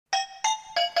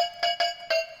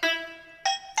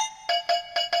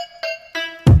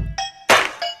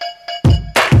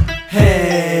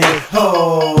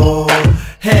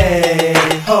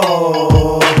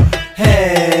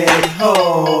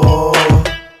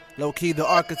Low key the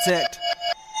architect.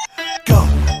 Go,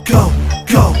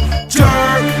 jerk.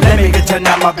 Let me get your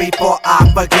number before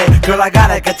I forget. Girl, I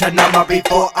gotta get your number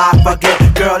before I forget.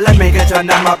 Girl, let me get your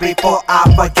number before I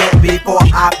forget. Before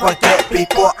I forget,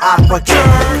 before I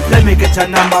forget. Let me get your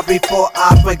number before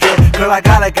I forget. Girl, I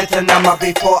gotta get your number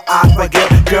before I forget.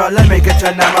 Girl, let me get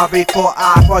your number before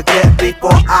I forget.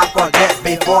 Before I forget,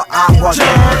 before I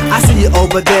forget. I see you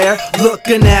over there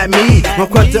looking at me. One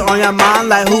question on your mind,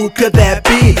 like who could that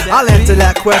be? I'll answer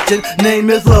that question. Name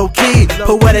is Low Key,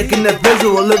 poetic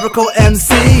individual, lyrical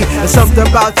MC. There's something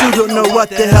about you, don't know what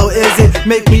the hell is it.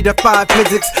 Make me defy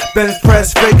physics, bench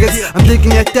press figures. I'm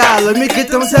thinking your style, let me get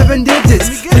them 7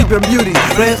 digits. Sleeping Beauty,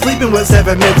 but ain't sleeping with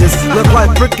 7 midgets. Look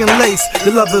like frickin' lace,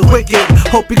 your love is wicked.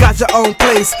 Hope you got your own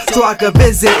place, so I can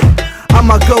visit. I'm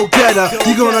a go-getter,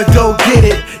 you gonna go get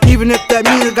it. Even if that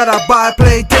means I gotta buy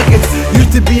plane tickets.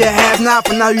 Used to be a have-not,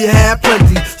 but now you have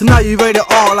plenty. So now you rated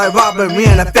all like Robin,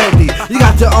 Rihanna, Fendi. You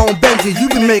got your own Benji, you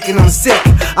be making them sick.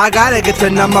 I gotta get your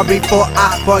number before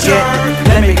I forget.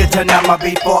 Let me get your number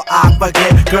before I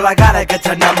forget. Girl, I gotta get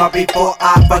your number before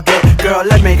I forget. Girl,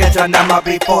 let me get your number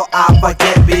before I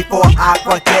forget. Before I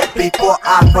forget, before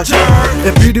I forget.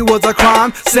 If beauty was a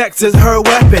crime, sex is her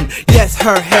weapon. Yes,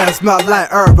 her hair smells like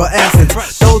herbal essence.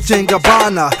 Dolce &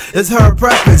 Gabbana is her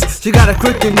preference. She got a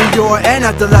crick in New York and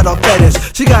a stiletto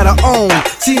fetish. She got her own,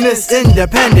 she Miss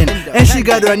Independent. And she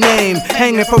got her name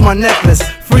hanging from her necklace.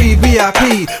 Free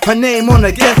VIP, her name on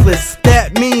the guest list.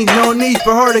 That means no need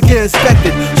for her to get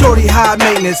inspected. Shorty high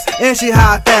maintenance and she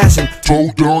high fashion.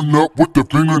 Toe done up with the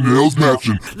fingernails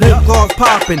matching. Lip gloss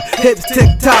popping, hips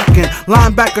tick-tocking.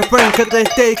 Linebacker friend cause they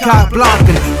stay cock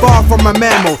blocking. Far from a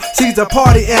mammal, she's a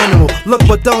party animal. Look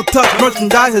but don't touch,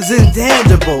 merchandise is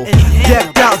intangible.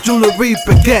 Decked out jewelry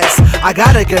baguettes. I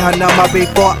gotta get her number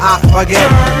before I forget.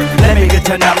 Let me get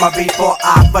your number before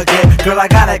I forget. Girl, I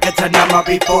gotta get your number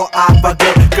before I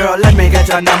forget. Girl, let me get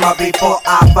your number before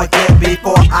I forget.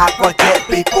 Before I forget,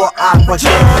 before I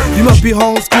forget. You must be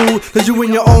homeschooled cause you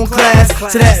in your own class.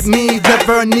 So that means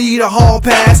never need a hall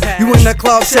pass. You in the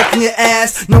club shaking your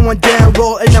ass. No one damn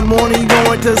roll in the morning, you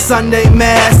going to Sunday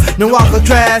mass. No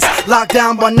Alcatraz, locked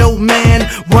down by no man.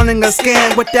 Running a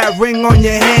scan with that ring on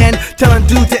your hand. Telling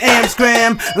dudes to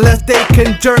Amsterdam unless they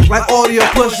can jerk like audio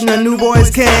pushing the new boys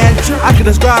can. I can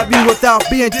describe you without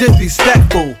being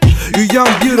disrespectful. You young,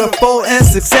 beautiful, and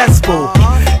successful.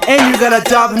 And you got a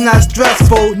job that's not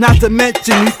stressful. Not to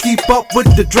mention you keep up with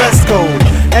the dress code.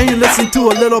 And you listen to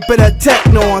a little bit of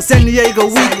techno on San Diego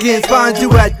weekends. Find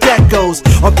you at Decco's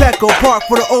or Petco Park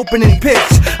for the opening pitch.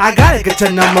 I gotta get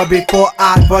your number before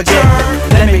I forget.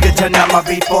 Let me get your number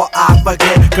before I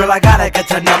forget. Girl, I gotta get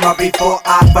your number before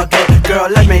I forget. Girl,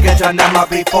 let me get your number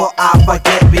before I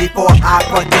forget. Before I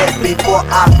forget, before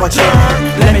I forget.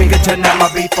 Let me get your number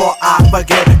before I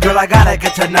forget. Girl, I gotta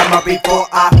get your number before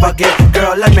I forget.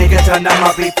 Girl, let me get your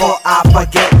number before I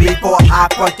forget. Before I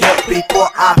forget, before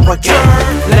I forget.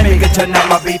 Let me get your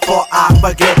number before I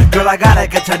forget. Girl, I gotta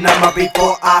get your number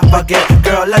before I forget.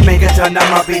 Girl, let me get your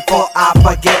number before I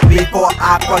forget. Before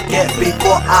I forget,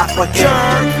 before I forget.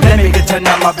 Let me get your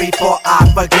number before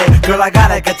I forget. Girl, I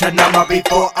gotta get your number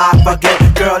before I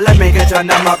forget. Girl, let me get your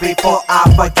number before I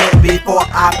forget. Before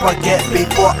I forget,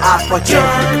 before I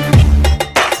forget.